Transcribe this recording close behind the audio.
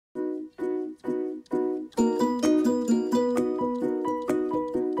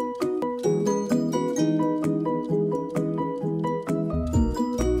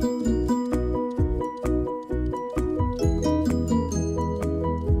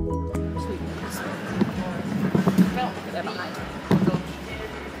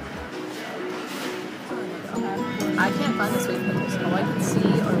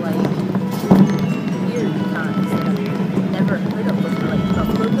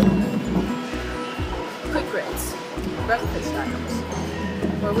breakfast items.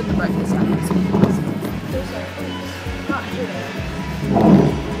 Where would the breakfast items be? Those are not here.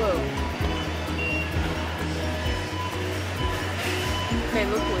 Whoa. Okay,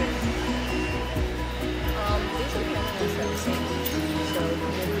 look weird. These are the only ones that we see. So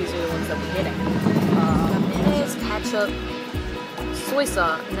these are the ones that we're getting. Mayonnaise, ketchup, soy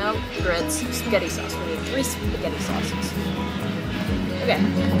sauce, no, grits, spaghetti sauce. We need 3 spaghetti sauces. Okay,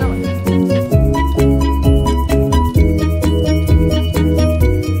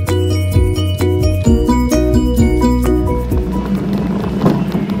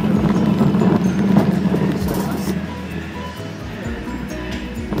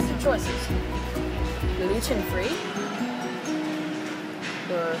 choices. Gluten-free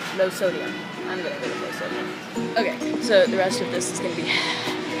or low sodium. I'm gonna go with low sodium. Okay, so the rest of this is gonna be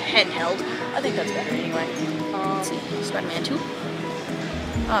handheld. I think that's better anyway. Let's see, Spider-Man 2.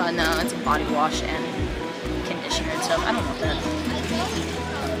 Oh no, it's a body wash and conditioner and stuff. I don't know that.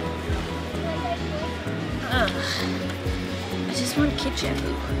 I just want kid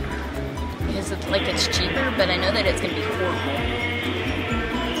shampoo. Because it's cheaper, but I know that it's gonna be horrible.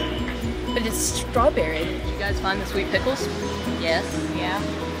 But it's strawberry. Did you guys find the sweet pickles? Yes. Yeah.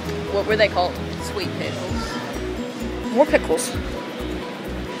 What were they called? Sweet pickles. More pickles.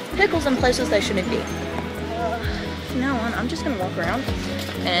 Pickles in places they shouldn't be. From now on, I'm just gonna walk around,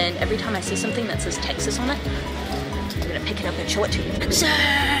 and every time I see something that says Texas on it, I'm gonna pick it up and show it to you.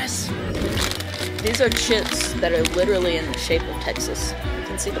 Texas! These are chips that are literally in the shape of Texas. You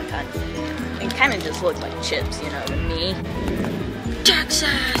can see them kind of. It kind of just looks like chips, you know, to me.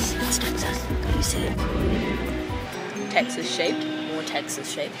 Texas! It's Texas. Can you see it? Texas shaped. More Texas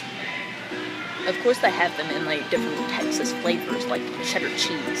shaped. Of course they have them in like different Texas flavors like cheddar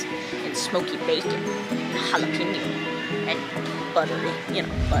cheese and smoky bacon and jalapeno and buttery, you know,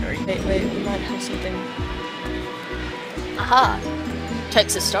 buttery. Wait, we might have something. Aha!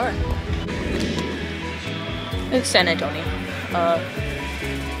 Texas Star. It's San Antonio.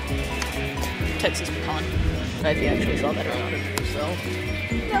 Texas pecan. If you actually saw that around it. So,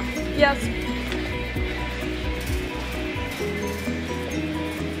 yeah, yes.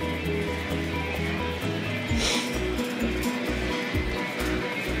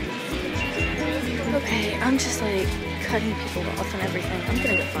 Okay, I'm just like cutting people off and everything. I'm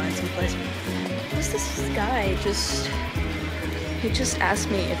gonna go find some place. What's this guy he just asked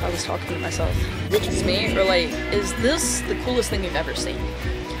me if I was talking to myself. It's me, or like, is this the coolest thing you've ever seen?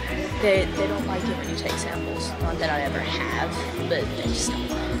 They don't like it when you take samples. Not that I ever have, but they just don't.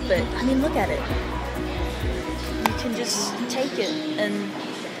 But I mean, look at it. You can just take it and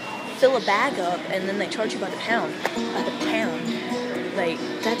fill a bag up, and then they charge you by the pound. Like,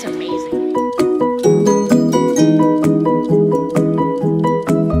 that's amazing.